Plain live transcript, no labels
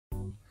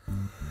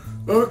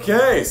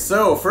Okay,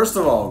 so first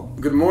of all,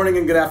 good morning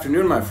and good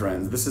afternoon, my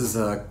friends. This is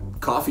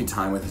coffee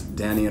time with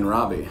Danny and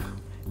Robby.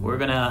 We're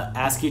gonna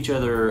ask each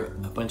other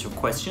a bunch of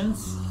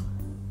questions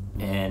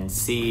and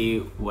see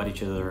what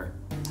each other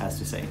has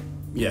to say.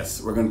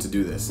 Yes, we're going to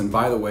do this. And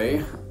by the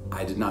way,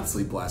 I did not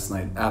sleep last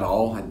night at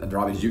all.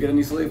 Robby, did you get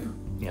any sleep?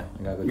 Yeah,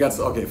 I got good. You got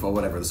okay, well,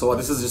 whatever. So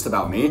this is just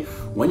about me.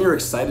 When you're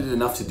excited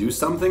enough to do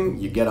something,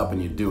 you get up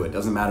and you do it.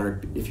 Doesn't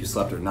matter if you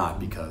slept or not,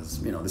 because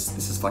you know this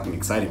is fucking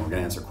exciting. We're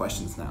gonna answer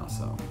questions now.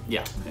 So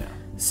yeah. Yeah.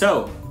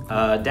 So,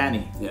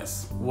 Danny.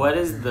 Yes. What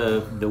is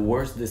the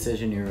worst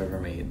decision you've ever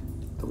made?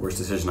 The worst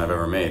decision I've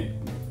ever made.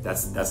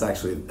 That's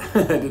actually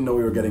I didn't know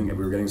we were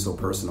getting so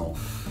personal.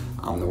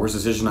 The worst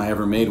decision I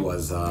ever made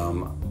was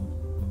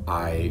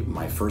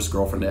my first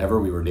girlfriend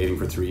ever. We were dating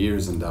for 3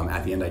 years, and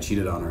at the end I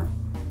cheated on her.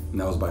 And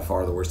that was by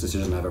far the worst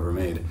decision I've ever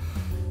made.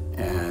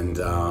 And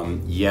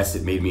yes,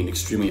 it made me an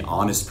extremely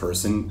honest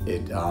person.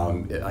 It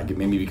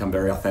made me become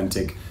very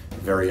authentic,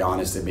 very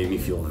honest. It made me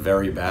feel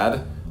very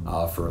bad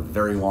for a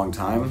very long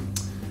time.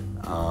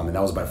 And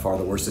that was by far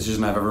the worst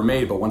decision I've ever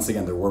made. But once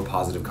again, there were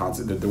positive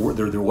consequences.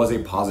 There was a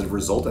positive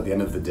result at the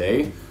end of the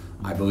day.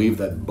 I believe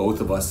that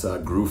both of us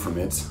grew from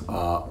it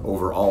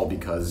overall,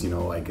 because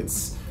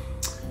it's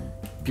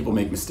people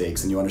make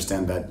mistakes, and you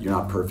understand that you're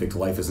not perfect.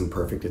 Life isn't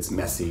perfect. It's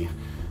messy.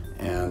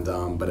 And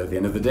but at the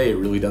end of the day, it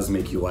really does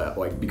make you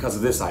like because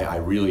of this. I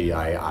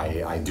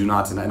do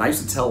not, and I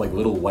used to tell like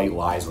little white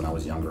lies when I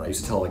was younger. I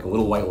used to tell like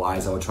little white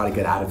lies. I would try to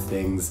get out of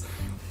things,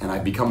 and I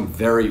become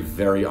very,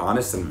 very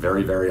honest and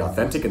very, very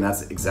authentic. And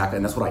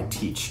that's what I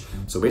teach.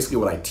 So basically,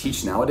 what I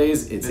teach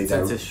nowadays, it's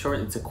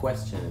a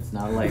question. It's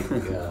not like.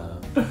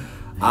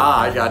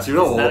 I got you.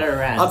 No, it's not a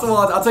rant.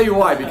 I'll tell you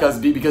why.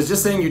 Because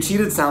just saying you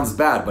cheated sounds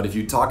bad, but if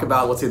you talk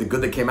about, let's say, the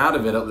good that came out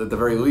of it at the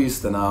very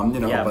least, then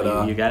Yeah,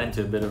 but you got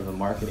into a bit of a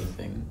marketing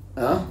thing.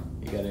 Huh?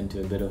 You got into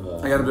a bit of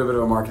a. I got into a bit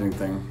of a marketing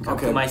thing. Come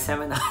to my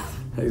seminar.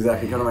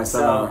 Exactly. Come to my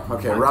seminar.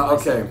 Okay.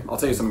 Okay. I'll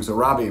tell you something. So,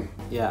 Robby.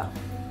 Yeah.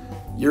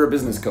 You're a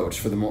business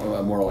coach for the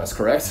more or less,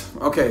 correct?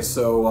 Okay.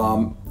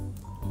 So,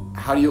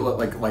 how do you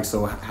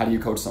So, how do you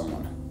coach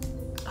someone?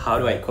 How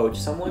do I coach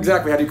someone?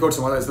 Exactly. How do you coach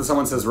someone? If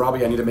someone says,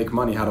 "Robby, I need to make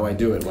money. How do I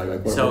do it?" Where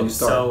do you start?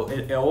 So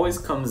it always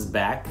comes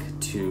back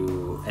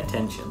to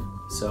attention.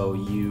 So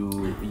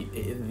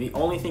the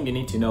only thing you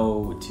need to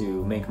know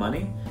to make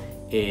money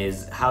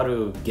is how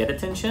to get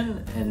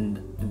attention, and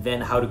then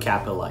how to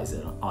capitalize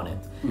on it.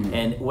 Mm-hmm.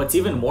 And what's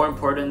even more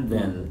important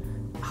than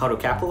how to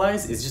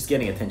capitalize is just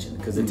getting attention,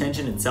 because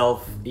attention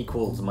itself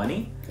equals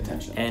money.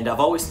 Attention. And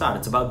I've always thought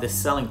it's about the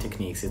selling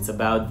techniques. It's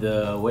about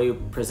the way you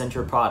present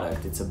your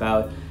product. It's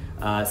about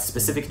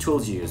specific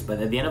tools you use.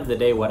 But at the end of the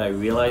day, what I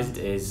realized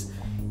is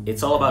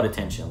it's all about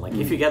attention. Like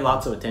if you get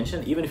lots of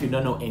attention, even if you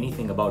don't know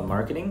anything about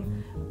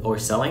marketing or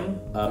selling,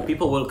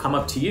 people will come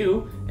up to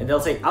you and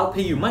they'll say, "I'll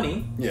pay you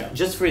money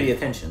just for the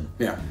attention."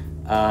 Yeah.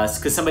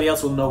 Because somebody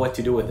else will know what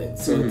to do with it.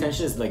 So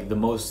attention is like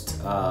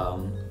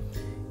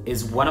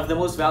is one of the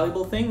most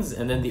valuable things,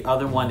 and then the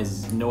other one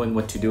is knowing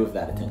what to do with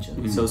that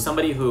attention. So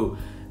somebody who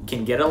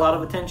can get a lot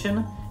of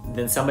attention,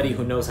 then somebody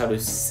who knows how to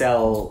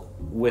sell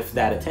with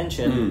that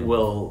attention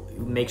will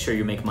make sure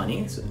you make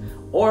money.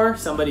 Or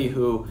somebody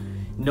who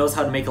knows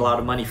how to make a lot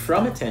of money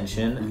from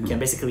attention can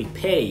basically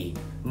pay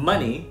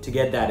money to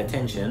get that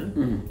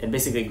attention and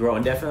basically grow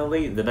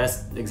indefinitely. The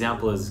best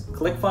example is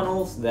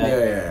ClickFunnels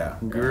that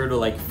grew to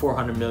like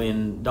 $400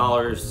 million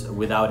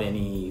without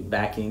any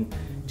backing,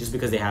 just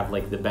because they have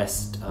like the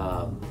best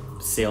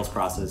sales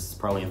process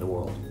probably in the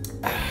world.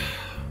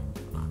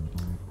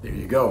 There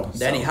you go.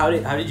 Danny, how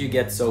did you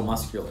get so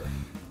muscular?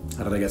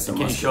 How did I get so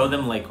muscular? Can you show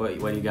them like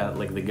what you got,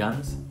 like the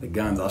guns? The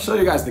guns. I'll show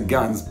you guys the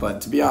guns, but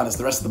to be honest,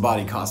 the rest of the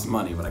body costs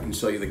money. But I can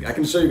show you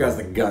guys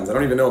the guns. I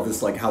don't even know if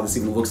this how this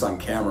even looks on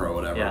camera or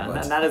whatever. Yeah,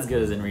 but not as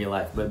good as in real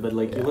life, but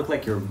like you look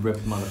like you're a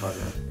ripped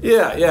motherfucker.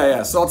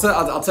 Yeah. So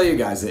I'll tell you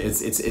guys,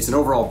 it's an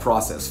overall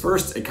process.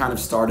 First, it kind of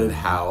started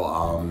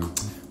how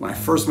when I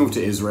first moved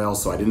to Israel,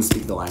 so I didn't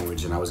speak the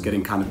language, and I was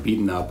getting kind of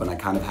beaten up, and I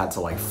kind of had to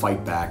like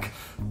fight back.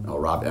 Oh,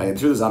 Robby,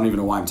 through this, I don't even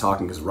know why I'm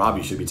talking, because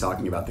Robby should be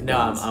talking about the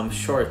guns. No, I'm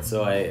short,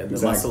 so the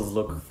muscles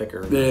look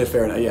thicker. Yeah,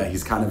 fair enough. Yeah,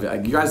 he's kind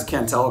of. You guys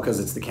can't tell because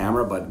it's the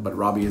camera, but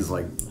Robby is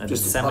like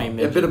just a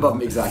bit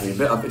above. Exactly,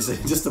 it's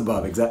just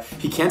above. Exactly.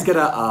 He can't get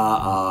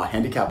a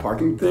handicap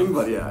parking thing,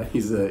 but yeah,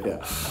 he's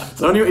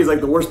So anyway, he's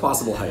like the worst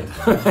possible height.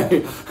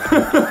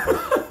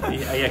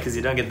 Yeah, because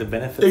you don't get the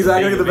benefits.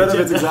 Exactly, you get the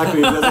benefits.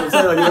 Exactly. That's what I'm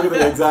saying. Like, you don't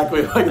get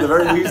exactly. Like at the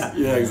very least.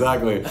 Yeah,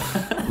 exactly.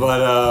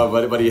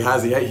 But he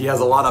has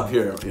a lot up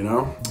here, you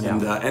know,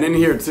 and in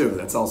here too.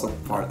 That's also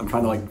part. I'm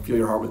trying to like feel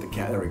your heart with the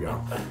cat. There we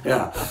go.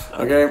 Yeah.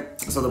 Okay.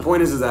 So the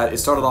point is that it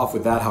started off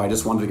with that, how I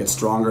just wanted to get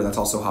stronger. That's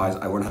also how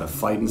I learned how to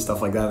fight and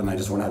stuff like that, and I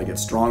just learned how to get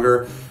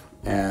stronger.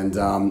 And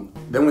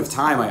then with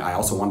time, I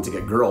also wanted to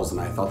get girls, and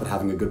I thought that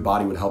having a good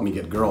body would help me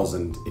get girls,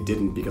 and it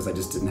didn't, because I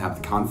just didn't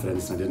have the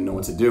confidence and I didn't know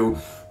what to do.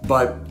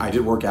 But I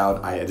did work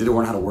out. I did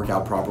learn how to work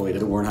out properly. I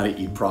did learn how to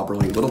eat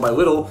properly. Little by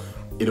little,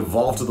 it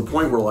evolved to the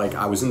point where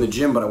I was in the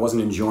gym, but I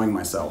wasn't enjoying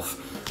myself.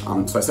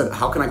 So I said,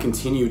 how can I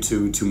continue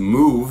to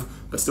move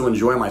but still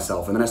enjoy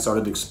myself. And then I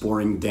started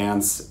exploring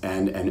dance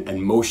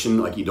and motion,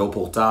 like Ido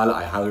Portal.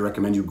 I highly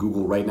recommend you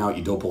Google right now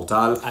Ido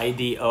Portal.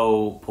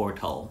 IDO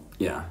Portal.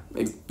 Yeah,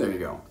 there you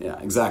go. Yeah,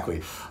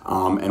 exactly.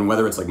 And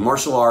whether it's like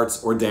martial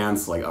arts or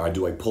dance, like I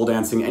do like pole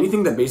dancing,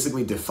 anything that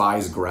basically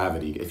defies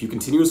gravity. If you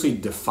continuously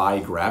defy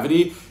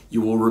gravity,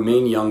 you will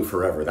remain young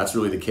forever. That's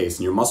really the case,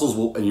 and your muscles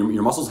will, and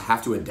your muscles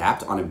have to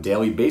adapt on a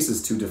daily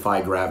basis to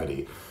defy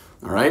gravity.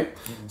 All right,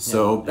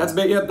 so that's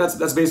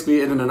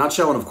basically it in a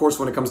nutshell. And of course,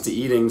 when it comes to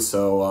eating,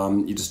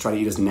 so you just try to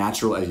eat as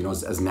natural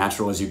as as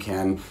natural as you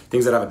can.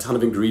 Things that have a ton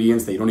of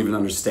ingredients that you don't even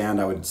understand,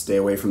 I would stay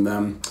away from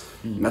them.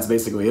 And that's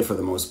basically it for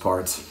the most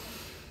part.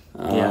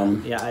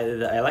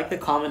 I like the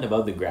comment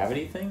about the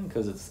gravity thing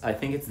because I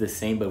think it's the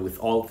same, but with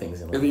all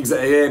things in life.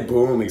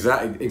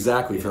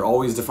 Exactly. If you're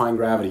always defying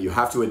gravity, you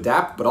have to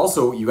adapt, but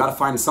also you got to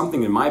find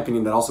something, in my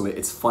opinion, that also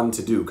it's fun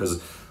to do,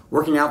 because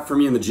working out for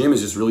me in the gym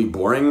is just really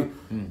boring.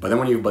 But then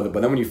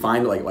when you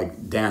find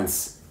like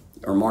dance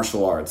or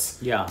martial arts,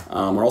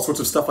 or all sorts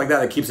of stuff like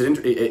that, it keeps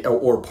it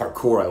or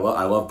parkour.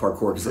 I love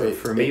parkour.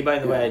 For me, by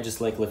the way, I just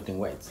like lifting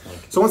weights.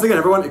 So once again,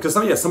 everyone, because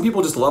some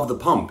people just love the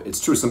pump. It's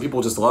true. Some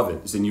people just love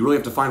it, and you really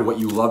have to find what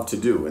you love to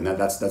do, and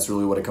that's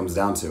really what it comes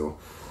down to.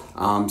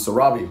 So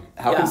Robby,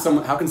 how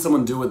can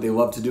someone do what they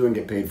love to do and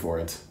get paid for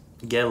it?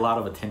 Get a lot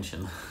of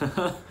attention.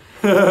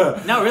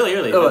 No, really,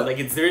 like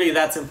it's really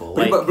that simple.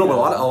 Like, but a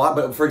lot.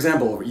 But for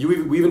example,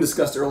 we even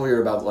discussed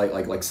earlier about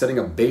like setting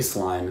a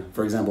baseline,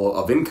 for example,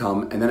 of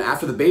income, and then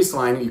after the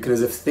baseline, you can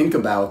as if think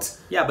about.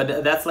 Yeah,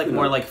 but that's like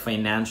more like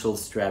financial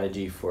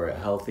strategy for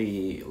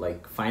healthy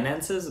like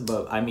finances.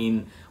 But I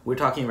mean, we're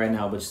talking right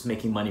now about just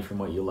making money from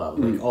what you love,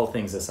 like all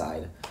things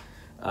aside.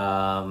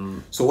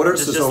 So what are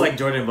just like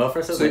Jordan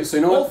Buffett says? So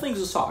you know all what? things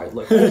aside,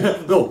 like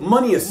no,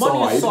 money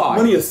aside.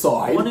 Money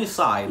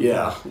aside.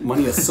 Yeah,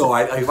 money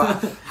aside.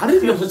 How did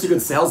he become such a good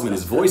salesman?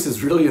 His voice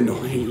is really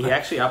annoying. He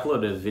actually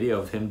uploaded a video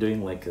of him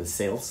doing like a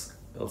sales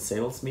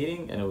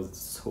meeting, and it was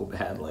so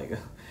bad. Like,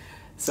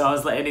 so I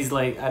was like, and he's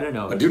like, I don't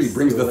know. But dude, he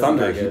brings the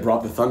thunder. He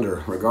brought the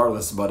thunder,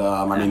 regardless. But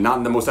I mean, not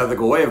in the most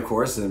ethical way, of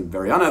course, in a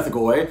very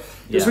unethical way.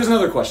 Here's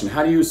another question: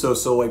 how do you so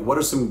like? What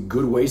are some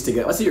good ways to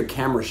get? Let's say you're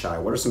camera shy.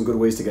 What are some good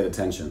ways to get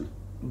attention?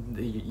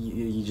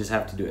 You just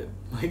have to do it.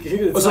 Like,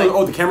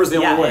 the camera's the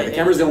only way. The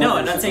camera's the only way. No,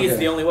 I'm not saying it's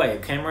the only way.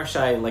 Camera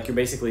shy, like you're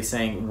basically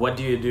saying, what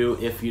do you do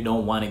if you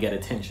don't want to get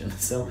attention?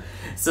 So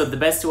the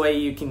best way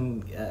you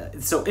can,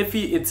 so if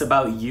it's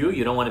about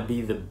you don't want to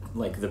be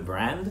the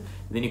brand,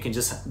 then you can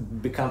just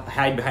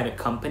hide behind a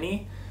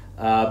company.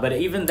 But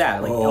even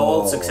that, like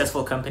all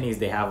successful companies,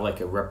 they have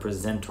like a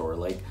representative.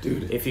 Like,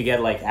 dude, if you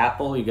get like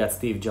Apple, you got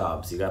Steve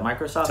Jobs. You got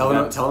Microsoft.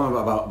 Tell them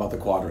about the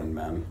quadrant,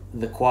 man.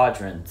 The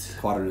quadrant.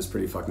 Quadrant is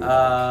pretty fucking.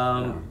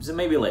 So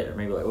maybe later.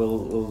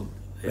 We'll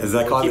keep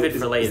it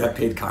for later. Is that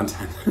paid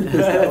content?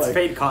 It's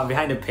paid content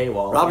behind a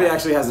paywall. Robby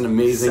actually has an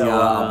amazing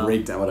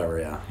breakdown. Whatever.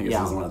 Yeah. He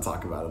doesn't want to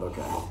talk about it.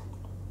 Okay.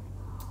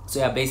 So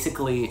yeah,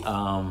 basically.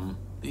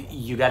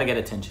 You got to get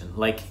attention.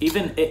 Like,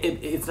 even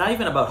it's not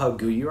even about how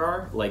good you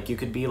are. Like, you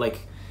could be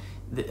like,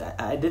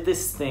 I did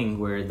this thing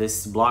where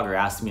this blogger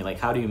asked me like,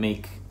 how do you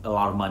make a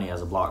lot of money as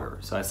a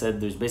blogger? So I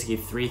said there's basically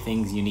 3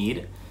 things you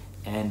need,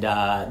 and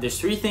there's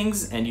 3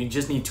 things, and you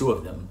just need 2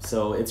 of them.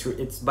 So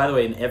it's by the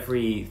way in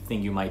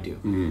everything you might do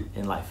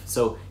in life.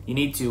 So you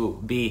need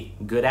to be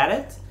good at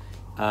it.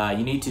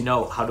 You need to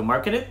know how to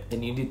market it,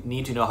 and you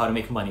need to know how to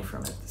make money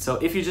from it. So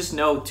if you just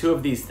know 2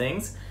 of these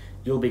things,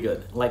 you'll be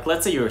good. Like,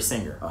 let's say you're a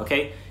singer,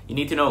 okay? You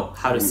need to know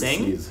how to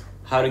sing,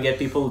 how to get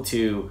people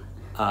to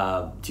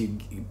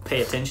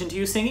pay attention to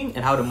you singing,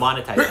 and how to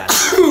monetize that.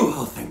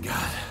 Oh, thank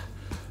God.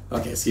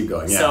 Okay, let's keep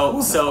going. Yeah.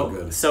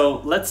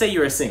 So let's say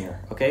you're a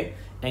singer, okay?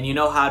 And you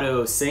know how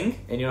to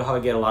sing, and you know how to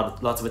get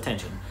lots of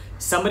attention.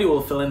 Somebody will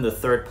fill in the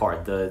third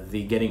part,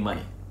 the getting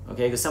money,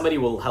 okay? Because somebody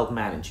will help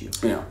manage you.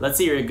 Yeah. Let's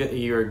say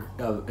you're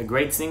a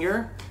great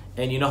singer,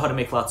 and you know how to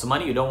make lots of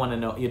money. You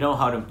know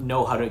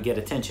how to get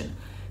attention.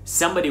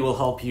 Somebody will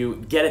help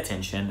you get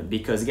attention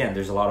because, again,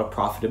 there's a lot of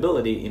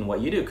profitability in what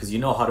you do because you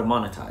know how to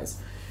monetize.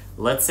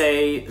 Let's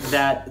say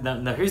that,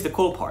 now here's the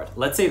cool part.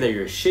 Let's say that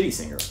you're a shitty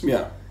singer.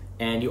 Yeah.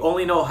 And you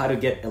only know how to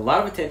get a lot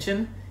of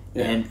attention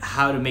and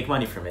how to make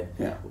money from it.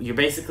 Yeah. You're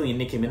basically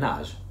Nicki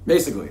Minaj.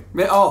 Basically.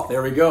 Oh,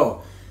 there we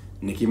go.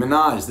 Nicki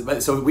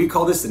Minaj. So we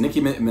call this the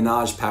Nicki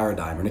Minaj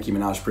paradigm or Nicki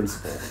Minaj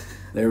principle.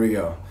 There we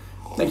go.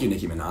 Thank you,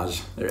 Nicki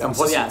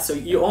Minaj. So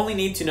you only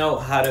need to know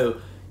how to...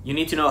 You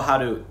need to know how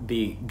to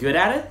be good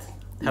at it,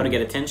 how to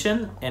get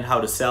attention, and how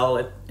to sell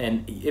it.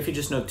 And if you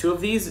just know 2 of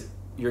these,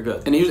 you're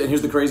good. And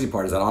here's the crazy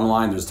part: is that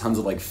online there's tons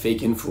of like fake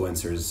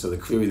influencers. So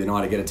clearly they know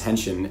how to get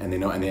attention and they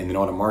know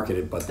how to market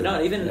it. But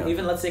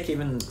even let's take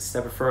even a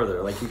step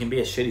further. Like, you can be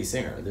a shitty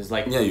singer. There's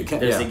like you can.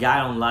 There's a guy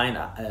online,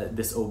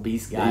 this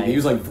obese guy. He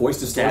uses like voice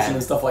distortion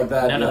and stuff like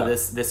that. No,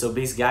 this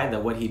obese guy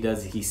that what he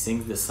does, he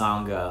sings the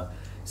song.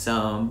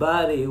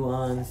 Somebody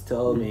once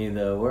told me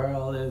the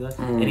world is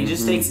and he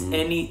just takes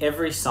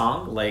every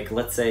song, like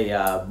let's say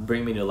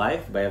Bring Me to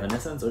Life by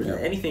Evanescence or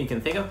anything you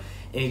can think of,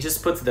 and he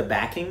just puts the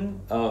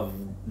backing of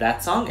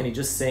that song and he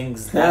just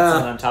sings that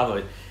song on top of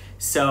it.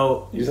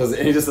 So he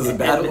just does a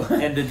bad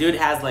one. And the dude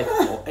has like,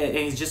 and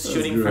he's just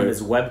shooting from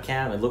his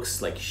webcam. It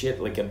looks like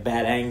shit, like a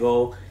bad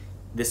angle.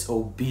 This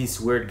obese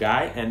weird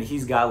guy, and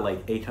he's got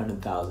like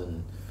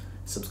 800,000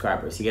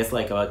 subscribers. He gets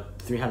like about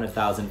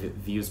 300,000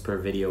 views per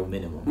video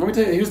minimum. Let me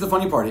tell you, here's the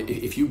funny part.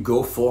 If you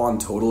go full on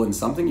total in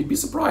something, you'd be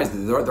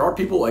surprised. There are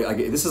people like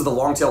this is the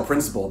long tail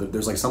principle.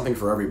 There's like something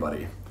for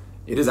everybody.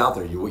 It is out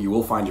there. You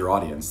will find your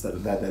audience.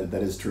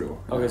 That is true.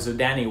 Okay, so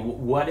Danny,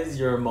 what is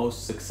your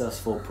most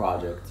successful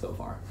project so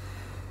far?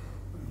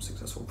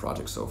 Successful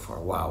project so far.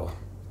 Wow.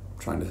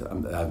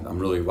 I'm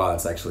really wow.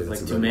 That's like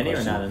too many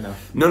or not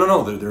enough?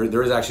 No.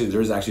 There is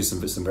actually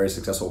some very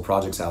successful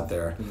projects out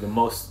there. The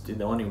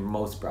one you're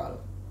most proud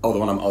of. Oh, the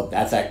one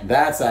that's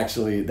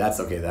actually a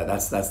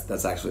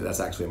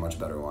much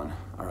better one.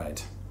 All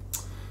right.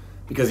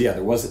 Because yeah,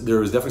 there was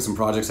definitely some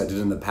projects I did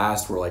in the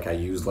past where like I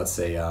used, let's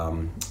say,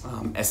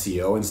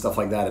 SEO and stuff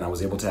like that, and I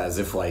was able to I was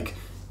able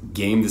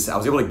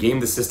to game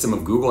the system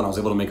of Google, and I was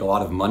able to make a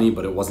lot of money,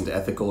 but it wasn't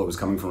ethical. It was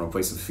coming from a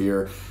place of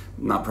fear.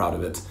 I'm not proud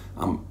of it.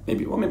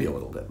 Maybe a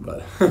little bit,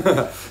 but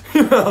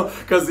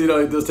because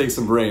it does take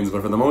some brains.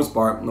 But for the most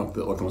part, look,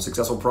 the most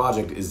successful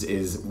project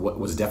is what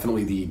was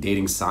definitely the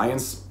dating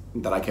science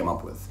that I came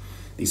up with.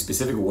 The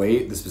specific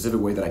way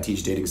that I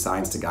teach dating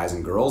science to guys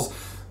and girls,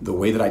 the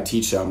way that I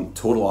teach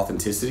total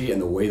authenticity,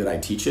 and the way that I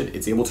teach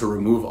it's able to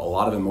remove a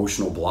lot of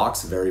emotional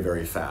blocks very,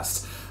 very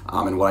fast.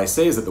 And what I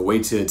say is that the way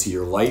to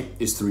your light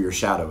is through your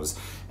shadows.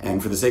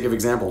 And for the sake of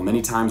example,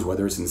 many times,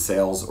 whether it's in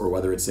sales or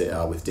whether it's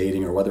with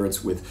dating or whether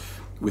it's with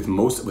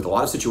a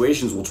lot of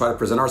situations, we'll try to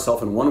present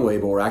ourselves in one way,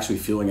 but we're actually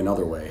feeling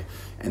another way.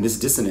 And this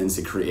dissonance,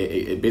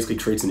 it basically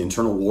creates an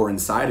internal war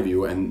inside of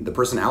you, and the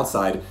person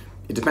outside,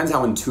 it depends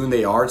how in tune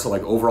they are to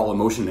like overall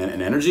emotion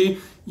and energy.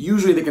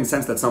 Usually they can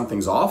sense that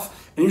something's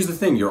off. And here's the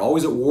thing, you're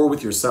always at war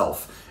with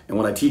yourself. And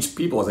what I teach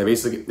people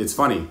is it's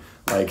funny,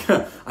 like,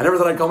 I never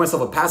thought I'd call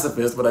myself a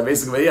pacifist, but I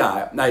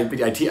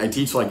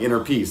teach like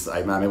inner peace.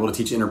 I'm able to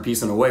teach inner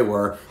peace in a way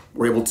where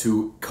we're able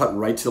to cut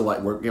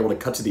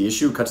to the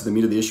issue, cut to the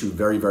meat of the issue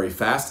very, very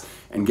fast,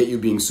 and get you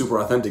being super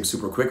authentic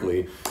super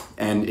quickly.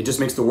 And it just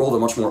makes the world a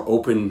much more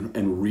open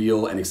and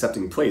real and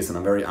accepting place. And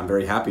I'm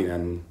very happy,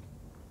 and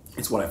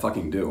it's what I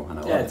fucking do, and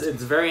I love it.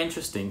 It's very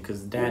interesting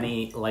because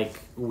Danny,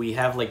 like, we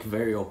have like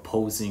very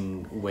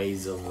opposing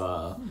ways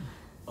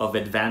of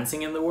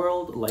advancing in the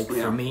world. Like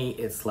for me,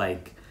 it's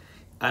like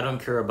I don't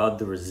care about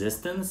the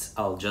resistance.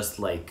 I'll just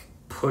like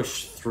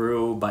push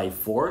through by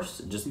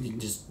force,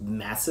 just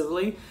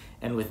massively.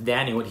 And with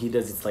Danny, what he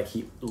does, it's like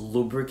he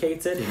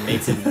lubricates it. He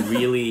makes it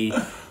really,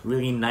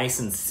 really nice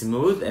and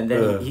smooth. And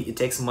then it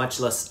takes much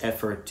less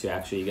effort to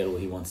actually get what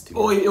he wants to.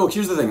 Well,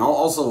 here's the thing.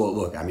 Also,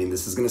 look, I mean,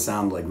 this is going to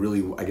sound like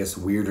really, I guess,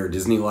 weird or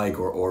Disney-like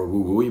or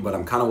woo-wooey, but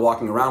I'm kind of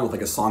walking around with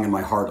like a song in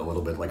my heart a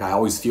little bit. Like I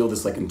always feel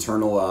this like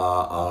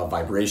internal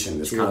vibration.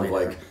 This kind of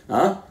like,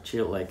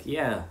 Chill, like,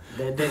 yeah,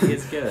 that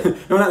is good.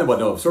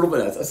 no, sort of,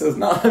 it's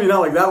not, I mean,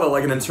 not like that, but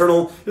like an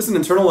internal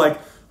like,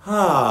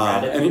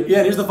 and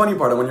here's the funny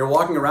part. When you're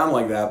walking around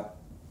like that,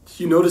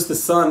 you notice the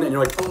sun, and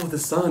you're like, oh, the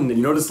sun. And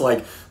you notice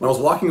like when I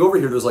was walking over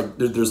here, there's like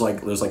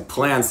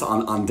plants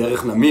on Derech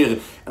Namir,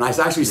 and I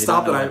actually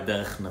stopped and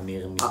Derech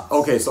Namir means.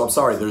 Okay, so I'm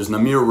sorry. There's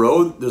Namir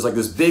Road. There's like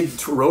this big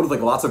road with like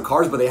lots of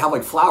cars, but they have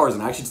like flowers,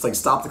 and I actually just like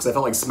stopped because I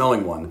felt like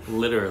smelling one.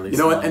 Literally,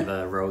 smelling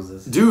the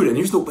roses. Dude, and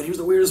here's the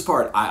weirdest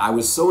part. I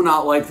was so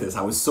not like this.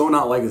 It's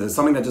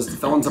something that just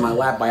fell into my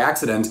lap by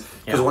accident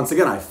because once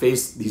again I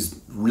faced these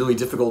really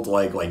difficult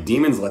like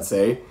demons, let's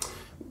say,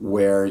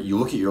 where you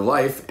look at your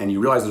life and you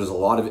realize there's a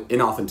lot of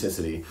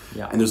inauthenticity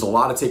and there's a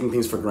lot of taking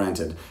things for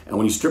granted. And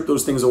when you strip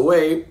those things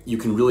away, you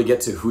can really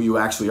get to who you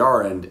actually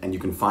are, and you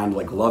can find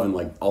like love in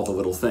like all the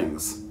little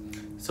things.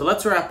 So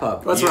let's wrap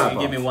up.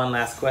 Give me one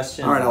last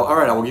question. All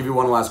right, I will give you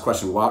one last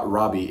question.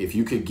 Robbie, if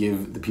you could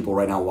give the people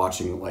right now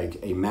watching like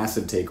a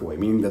massive takeaway,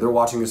 meaning that they're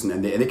watching this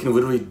and they can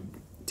literally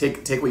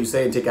take what you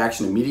say and take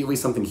action immediately,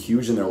 something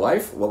huge in their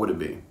life, what would it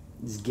be?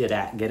 Just get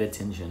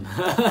attention.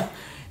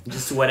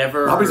 Just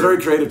whatever. Robbie's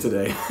very creative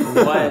today.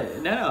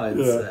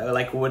 It's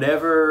like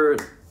whatever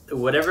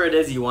it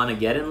is you want to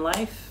get in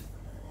life.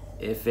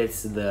 If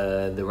it's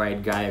the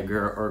right guy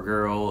or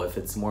girl, if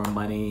it's more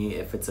money,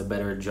 if it's a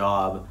better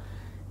job,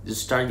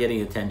 just start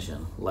getting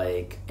attention.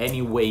 Like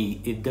anyway,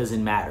 it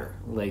doesn't matter.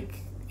 Like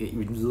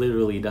it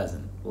literally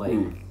doesn't.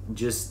 Like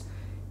just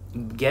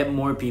get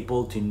more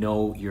people to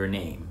know your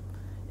name,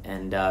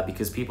 and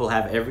because people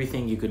have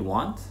everything you could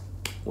want,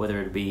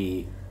 whether it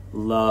be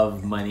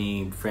love,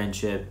 money,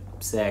 friendship,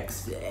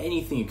 sex,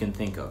 anything you can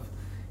think of.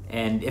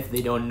 And if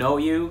they don't know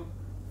you,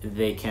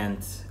 they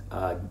can't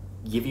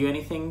give you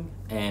anything.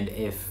 And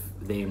if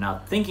they're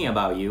not thinking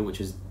about you,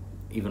 which is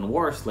even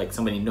worse, like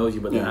somebody knows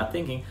you but they're not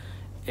thinking,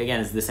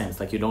 again, it's the same. It's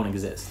like you don't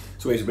exist.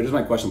 So wait, but here's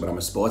my question, but I'm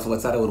a spoiler. So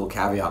let's add a little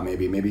caveat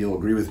maybe. Maybe you'll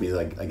agree with me,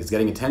 like it's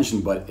getting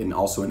attention, but in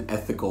also an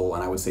ethical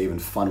and I would say even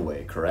fun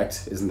way,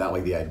 correct? Isn't that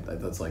like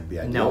that's like the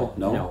ideal?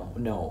 No.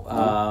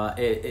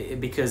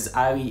 Because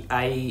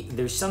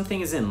there's some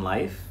things in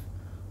life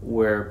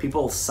where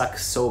people suck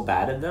so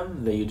bad at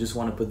them that you just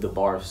want to put the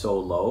bar so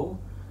low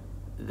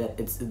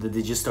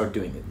they just start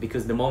doing it,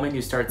 because the moment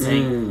you start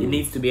saying it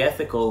needs to be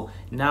ethical,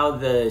 now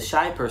the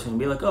shy person will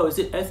be like, oh, is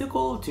it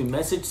ethical to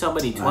message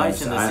somebody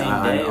twice in the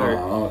same day,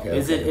 or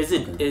is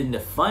it in the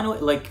fun way?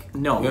 Like,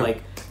 no,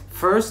 like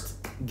first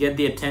get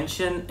the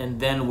attention and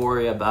then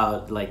worry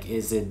about, like,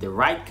 is it the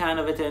right kind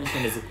of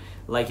attention? Is it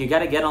like, you got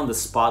to get on the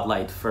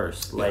spotlight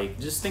first? Like,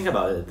 just think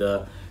about it.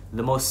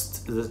 The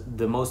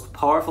most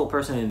powerful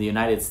person in the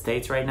United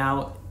States right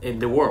now, in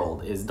the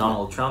world, is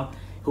Donald Trump,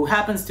 who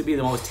happens to be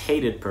the most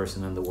hated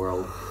person in the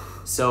world.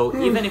 So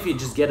even if you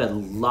just get a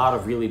lot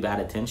of really bad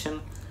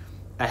attention,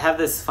 I have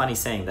this funny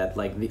saying that,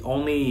 like, the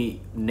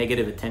only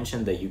negative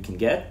attention that you can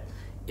get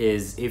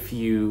is if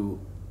you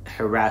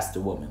harass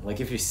the woman.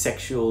 Like, if you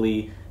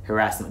sexually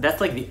harass them.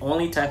 That's like the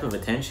only type of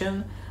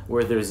attention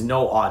where there's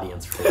no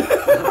audience for it.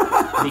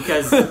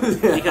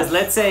 because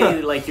let's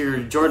say, like, you're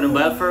Jordan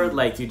Belfort,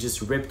 like, you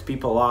just ripped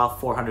people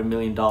off $400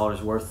 million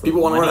worth of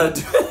people money. Want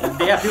to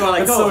Yeah, people are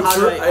like, oh, how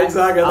do I,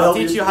 exactly. I'll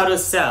teach you how to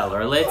sell.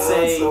 Or let's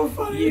say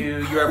so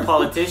you're a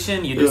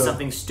politician, you do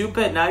something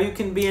stupid, now you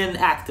can be an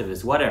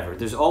activist, whatever.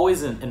 There's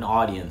always an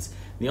audience.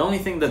 The only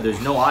thing that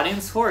there's no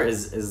audience for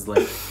is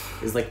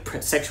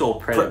sexual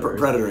predator.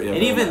 Predator, yeah.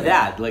 And even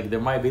that, like, there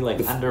might be,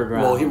 like,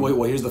 underground.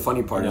 Well, here's the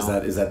funny part, is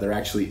that there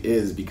actually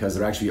is, because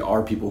there actually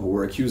are people who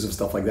were accused of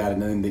stuff like that, and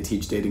then they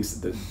teach dating,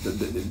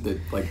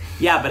 like.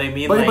 Yeah, but I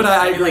mean,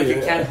 I agree. Like,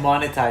 you can't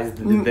monetize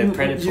the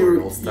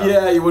predatorial stuff.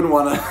 Yeah, you wouldn't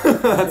want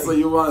to. So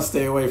you want to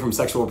stay away from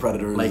sexual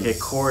predators. Like a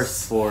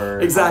course for.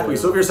 Exactly.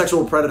 So if you're a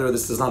sexual predator,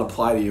 this does not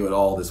apply to you at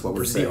all. This is what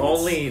we're saying.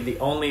 The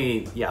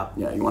only. Yeah,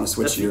 you want to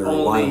switch your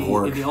line of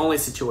work. The only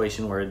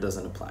situation where it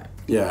doesn't apply.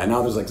 Yeah, and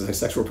now there's like a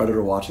sexual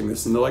predator watching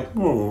this, and they're like,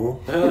 oh.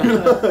 So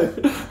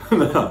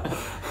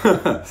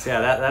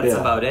yeah, that's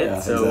about it. Yeah,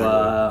 so exactly.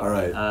 All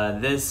right.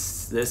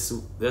 This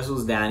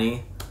was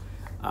Dani.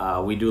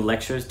 We do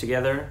lectures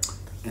together.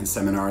 And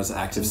seminars,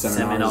 active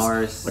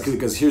seminars.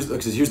 Because here's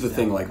the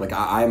thing. Like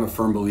I am a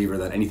firm believer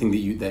that anything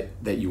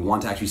that you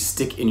want to actually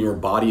stick in your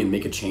body and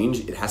make a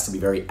change, it has to be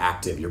very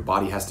active. Your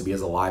body has to be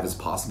as alive as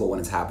possible when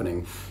it's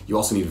happening. You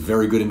also need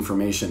very good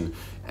information,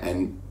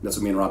 and that's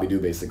what me and Robby do,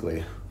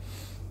 basically.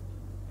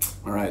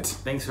 All right.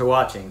 Thanks for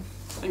watching.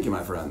 Thank you,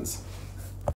 my friends.